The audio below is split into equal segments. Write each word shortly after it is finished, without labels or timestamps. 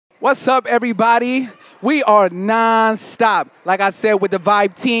What's up, everybody? We are non-stop. Like I said, with the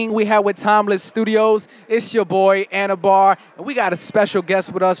Vibe team, we have with TMLS Studios. It's your boy, Anibar. And we got a special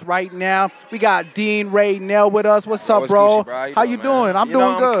guest with us right now. We got Dean Ray Nell with us. What's up, bro? Gucci, How you doing? I'm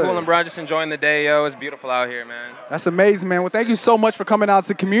doing good. I'm cool, bro. Just enjoying the day, yo. It's beautiful out here, man. That's amazing, man. Well, thank you so much for coming out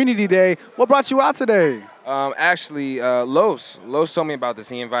to Community Day. What brought you out today? Actually, Los told me about this.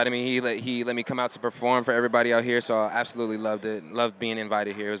 He invited me. He let me come out to perform for everybody out here, so I absolutely loved it. Loved being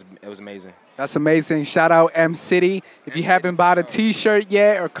invited here. It was amazing. That's amazing. Shout out M City. If you haven't bought a T-shirt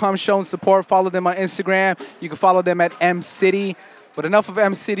yet or come show support, follow them on Instagram. You can follow them at M City. But enough of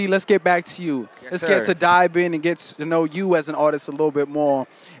M City. Let's get back to you. Let's get to dive in and get to know you as an artist a little bit more.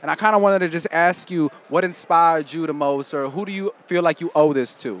 And I kind of wanted to just ask you what inspired you the most, or who do you feel like you owe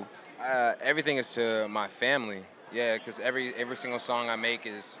this to? Everything is to my family. Yeah, because every single song I make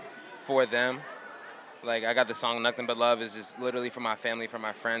is for them. Like, I got the song Nothing But Love is just literally for my family, for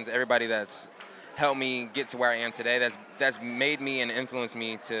my friends, everybody that's helped me get to where I am today, that's made me and influenced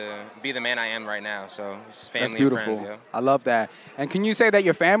me to be the man I am right now. So it's family. That's beautiful. And friends, I love that. And can you say that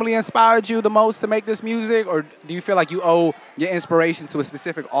your family inspired you the most to make this music, or do you feel like you owe your inspiration to a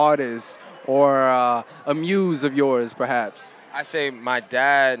specific artist or a muse of yours, perhaps? I say my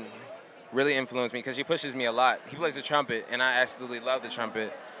dad really influenced me because he pushes me a lot. He plays the trumpet, and I absolutely love the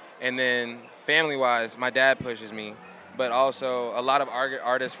trumpet. And then family-wise, my dad pushes me, but also a lot of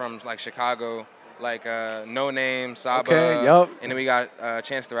artists from like Chicago, like No Name, Saba, and then we got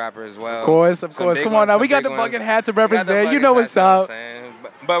Chance the Rapper as well. Of course. Come on now, we got the bucket hat to represent. You know what's up.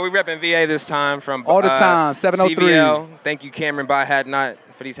 But we repping VA this time from all the time. 703. CVL. Thank you, Cameron by Hat Nut,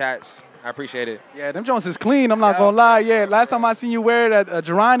 for these hats. I appreciate it. Yeah, them Jones is clean. I'm not gonna lie. Yeah, last time I seen you wear it at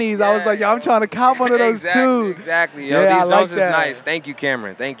Girani's, I was like, yo, I'm trying to cop one of those too. Exactly. Yo, yeah, these Jones is nice. Thank you,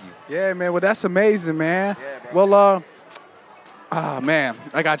 Cameron. Thank you. Yeah, man. Well, that's amazing, man. Yeah, well, man,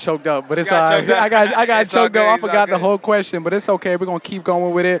 I got choked up, but it's all right. I got choked up. I forgot the whole question, but it's okay. We're gonna keep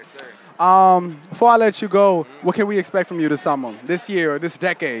going with it. Yes, before I let you go, what can we expect from you this summer, this year, or this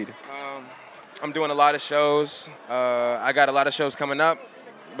decade? I'm doing a lot of shows. I got a lot of shows coming up,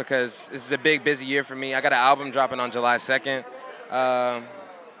 because this is a big, busy year for me. I got an album dropping on July 2nd.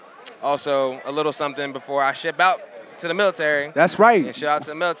 Also, a little something before I ship out to the military. That's right. And shout out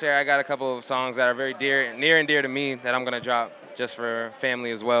to the military. I got a couple of songs that are very near and dear to me that I'm going to drop just for family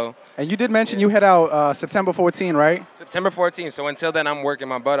as well. And you did mention you head out September 14, right? September 14th. So until then, I'm working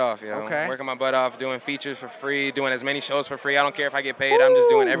my butt off, yo. Okay. Working my butt off, doing features for free, doing as many shows for free. I don't care if I get paid. I'm just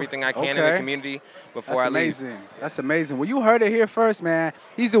doing everything I can in the community before I leave. That's amazing. That's amazing. Well, you heard it here first, man.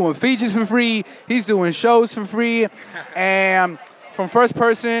 He's doing features for free. He's doing shows for free. And from first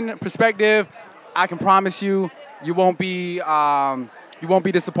person perspective, I can promise you, you won't be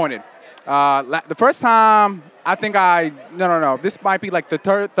disappointed. The first time, I think no. This might be like the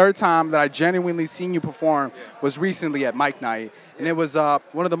third time that I genuinely seen you perform was recently at Mike Night. And it was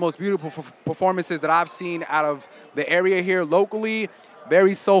one of the most beautiful performances that I've seen out of the area here locally.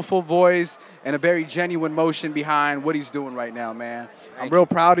 Very soulful voice and a very genuine motion behind what he's doing right now, man. I'm real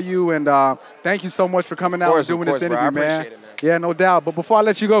proud of you, and thank you so much for coming out and doing this interview, man. I appreciate it, man. Yeah, no doubt. But before I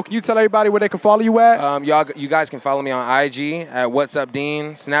let you go, can you tell everybody where they can follow you at? You guys can follow me on IG at What's Up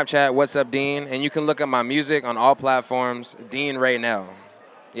Dean, Snapchat What's Up Dean, and you can look up my music on all platforms, Dean Ray Nell.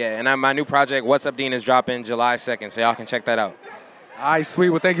 Yeah, and my new project, What's Up Dean, is dropping July 2nd, so y'all can check that out. All right, sweet.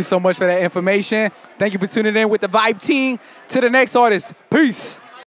 Well, thank you so much for that information. Thank you for tuning in with the Vibe team. To the next artist, peace.